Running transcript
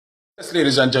Yes,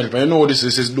 ladies and gentlemen, you know this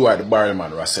is Dwight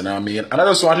Barrelman Ross, you know what I mean? And I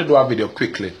just want to do a video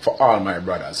quickly for all my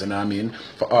brothers, you know what I mean?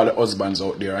 For all the husbands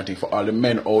out there, I think for all the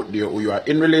men out there who you are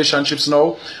in relationships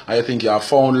now, and you think you have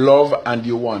found love and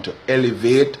you want to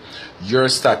elevate your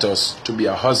status to be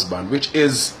a husband, which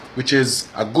is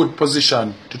a good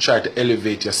position to try to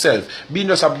elevate yourself. Being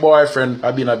just a boyfriend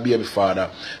or being a baby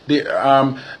father,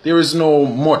 there is no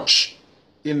much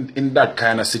in that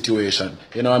kind of situation.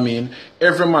 You know what I mean?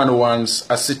 Every man wants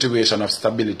a situation of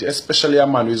stability, especially a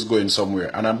man who is going somewhere.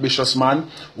 An ambitious man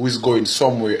who is going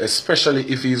somewhere, especially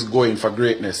if he is going for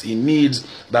greatness. He needs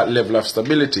that level of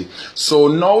stability. So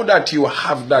now that you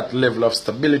have that level of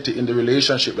stability in the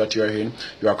relationship that you are in,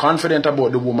 you are confident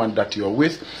about the woman that you are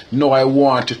with. Now I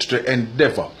want you to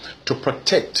endeavor to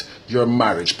protect your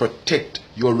marriage, protect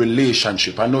your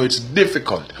relationship. I know it's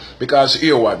difficult because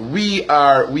you know what? We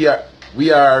are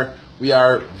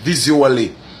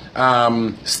visually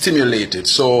stimulated.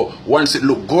 So once it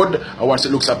looks good and once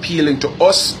it looks appealing to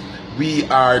us, we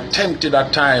are tempted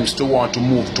at times to want to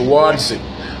move towards it.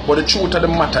 But the truth of the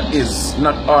matter is,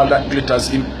 not all that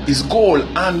glitters is gold.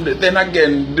 And then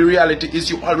again, the reality is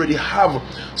you already have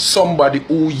somebody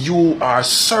who you are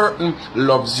certain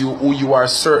loves you, who you are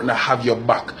certain have your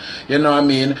back. You know what I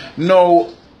mean? Now,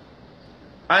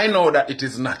 I know that it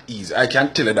is not easy. I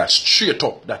can tell you that straight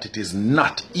up, that it is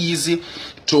not easy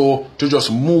to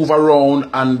just move around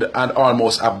and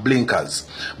almost have blinkers.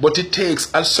 But it takes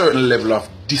a certain level of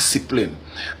discipline,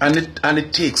 and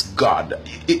it takes God.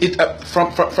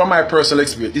 From my personal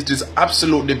experience, it is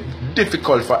absolutely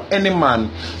difficult for any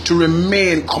man to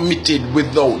remain committed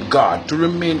without God, to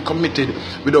remain committed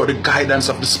without the guidance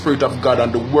of the Spirit of God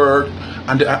and the Word.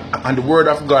 And the Word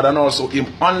of God, and also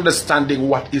him understanding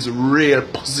what his real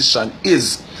position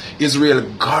is. His real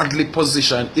godly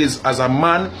position is as a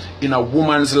man in a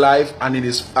woman's life and in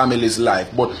his family's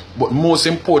life. But most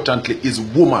importantly is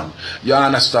woman. You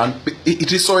understand?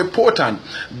 It is so important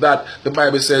that the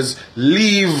Bible says,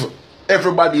 leave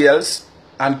everybody else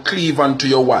and cleave unto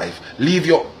your wife. Leave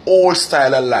your old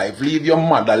style of life. Leave your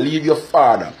mother. Leave your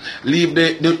father. Leave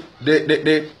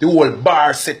the whole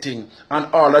bar setting and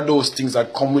all of those things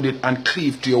that come with it and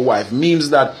cleave to your wife. Means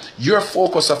that your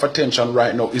focus of attention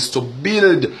right now is to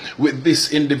build with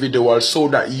this individual so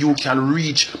that you can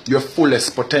reach your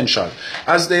fullest potential.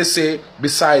 As they say,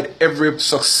 beside every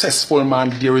successful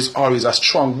man, there is always a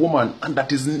strong woman, and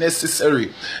that is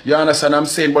necessary. You understand what I'm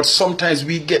saying? But sometimes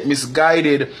we get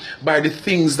misguided by the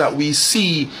things that we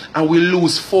see and we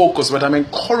lose focus. But I'm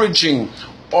encouraging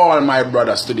all my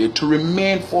brothers today to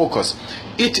remain focused.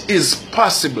 It is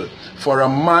possible for a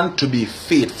man to be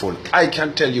faithful. I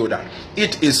can tell you that.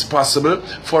 It is possible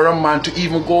for a man to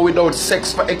even go without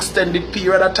sex for extended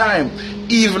period of time.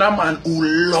 Even a man who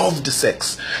loved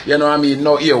sex. You know what I mean?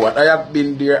 Now, hear what? I have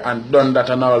been there and done that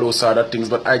and all those other things,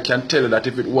 but I can tell you that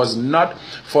if it was not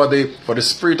for the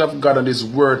Spirit of God and His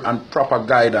Word and proper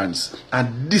guidance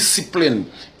and discipline,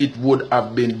 it would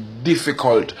have been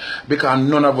difficult because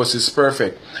none of us is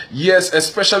perfect. Yes,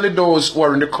 especially those who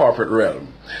are in the corporate realm.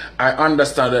 I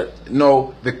understand that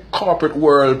now the corporate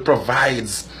world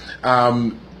provides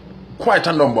quite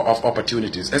a number of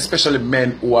opportunities, especially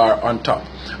men who are on top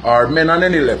or men on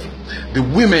any level. The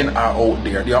women are out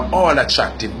there. They are all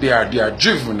attractive. They are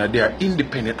driven. They are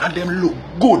independent, and them look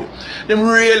good. Them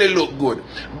really look good.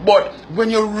 But when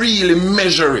you really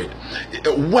measure it,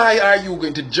 why are you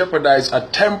going to jeopardize a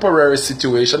temporary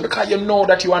situation? Because you know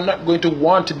that you are not going to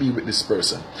want to be with this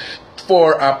person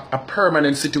for a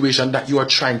permanent situation that you are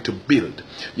trying to build.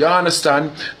 You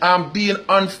understand? Being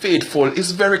unfaithful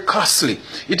is very costly.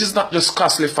 It is not just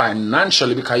costly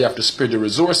financially because you have to spare the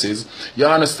resources. You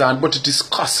understand? But it is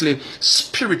costly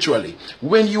spiritually.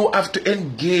 When you have to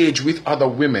engage with other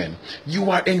women, you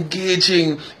are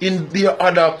engaging in their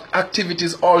other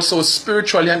activities also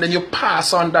spiritually, and then you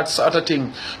pass on that sort of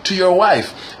thing to your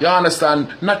wife. You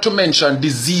understand? Not to mention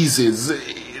diseases.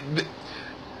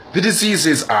 The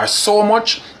diseases are so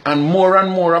much, and more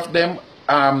of them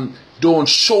don't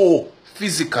show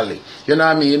physically. You know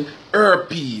what I mean?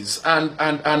 Herpes and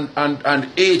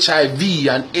HIV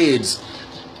and AIDS.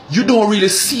 You don't really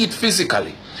see it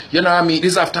physically. You know what I mean?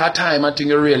 It's after a time I think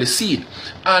you really see it.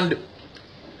 And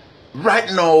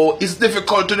right now, it's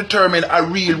difficult to determine a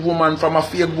real woman from a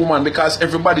fake woman because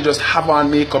everybody just have on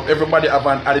makeup, everybody have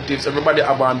on additives, everybody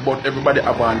have on butt, everybody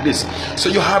have on this. So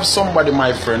you have somebody,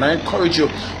 my friend. I encourage you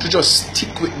to just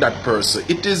stick with that person.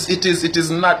 It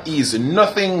is not easy.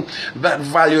 Nothing that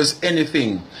values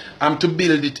anything to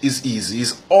build it is easy.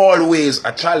 It's always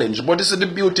a challenge. But this is the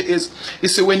beauty is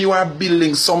when you are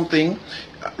building something,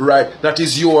 right, that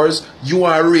is yours, you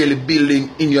are really building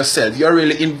in yourself. You are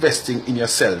really investing in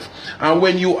yourself. And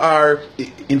when you are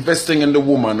investing in the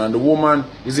woman, and the woman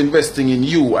is investing in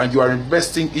you, and you are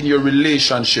investing in your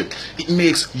relationship, it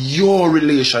makes your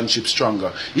relationship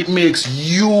stronger. It makes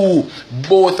you,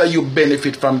 both of you,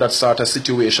 benefit from that sort of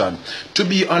situation. To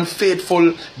be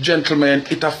unfaithful, gentlemen,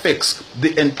 it affects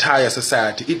the entire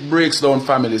society. It breaks down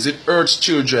families. It hurts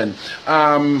children.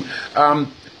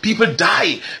 People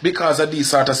die because of these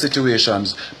sort of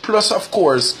situations. Plus, of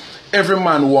course, every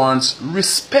man wants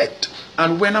respect.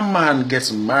 And when a man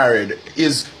gets married,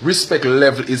 his respect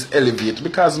level is elevated,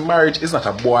 because marriage is not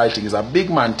a boy thing, it's a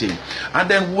big man thing. And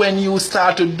then when you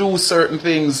start to do certain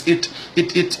things,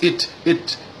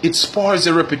 it spoils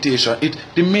your reputation. It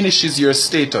diminishes your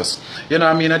status. You know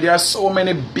what I mean? And there are so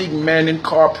many big men in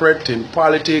corporate, in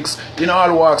politics, in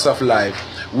all walks of life,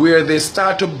 where they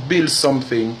start to build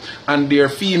something and their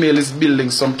female is building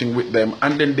something with them,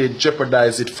 and then they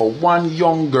jeopardize it for one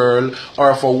young girl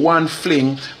or for one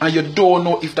fling, and you don't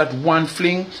know if that one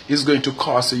fling is going to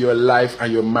cost you your life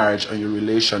and your marriage and your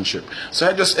relationship. So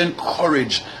I just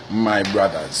encourage my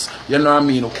brothers, you know what I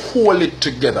mean, hold it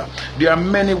together. There are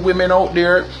many women out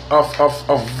there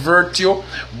of virtue,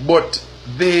 but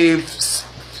they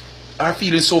are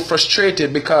feeling so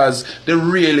frustrated because they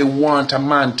really want a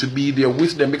man to be there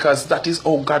with them, because that is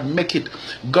how God make it.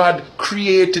 God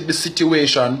created the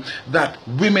situation that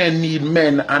women need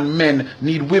men and men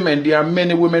need women. There are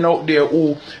many women out there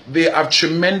who they have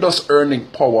tremendous earning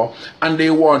power, and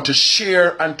they want to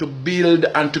share and to build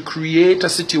and to create a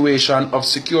situation of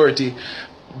security.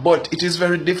 But it is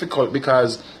very difficult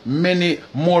because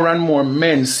more and more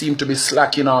men seem to be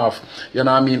slacking off, you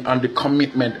know what I mean, on the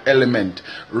commitment element,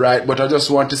 right? But I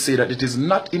just want to say that it is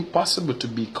not impossible to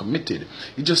be committed.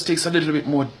 It just takes a little bit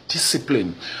more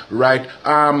discipline, right?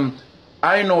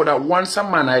 I know that once a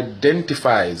man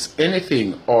identifies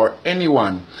anything or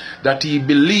anyone that he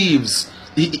believes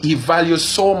he values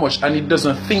so much, and he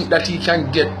doesn't think that he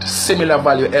can get similar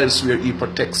value elsewhere, he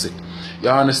protects it. You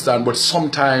understand? But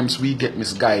sometimes we get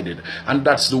misguided, and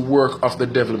that's the work of the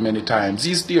devil many times.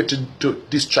 He's there to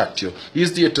distract you.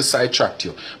 He's there to sidetrack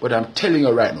you. But I'm telling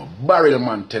you right now,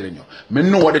 Barrelman telling you, me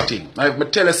know the thing. If me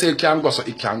tell you say it can go so,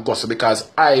 it can go so,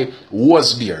 because I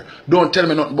was there. Don't tell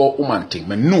me nothing about woman thing.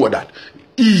 Me know that.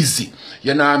 Easy.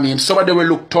 You know what I mean? Some of them will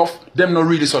look tough, them not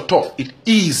really so tough. It's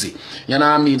easy. You know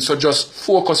what I mean? So just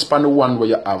focus on the one where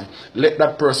you have. Let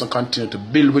that person continue to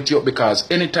build with you, because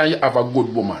anytime you have a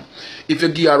good woman, if you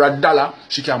give her $1,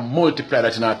 she can multiply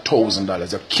that in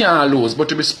 $1,000. You can't lose. But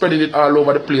to be spreading it all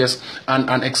over the place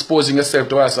and exposing yourself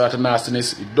to all sort of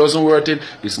nastiness, it doesn't worth it.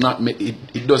 It's not,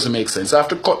 it doesn't make sense. I have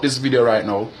to cut this video right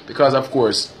now, because of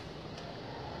course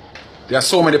there are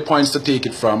so many points to take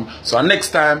it from. So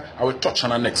next time I will touch on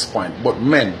the next point. But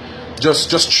men,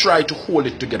 just try to hold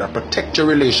it together. Protect your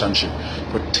relationship.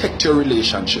 Protect your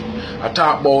relationship. I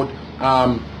talk about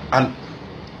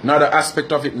another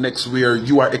aspect of it next, where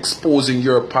you are exposing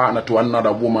your partner to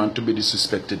another woman to be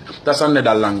disrespected. That's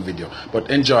another long video.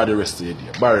 But enjoy the rest of the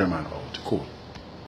day. Barrelman out. Cool.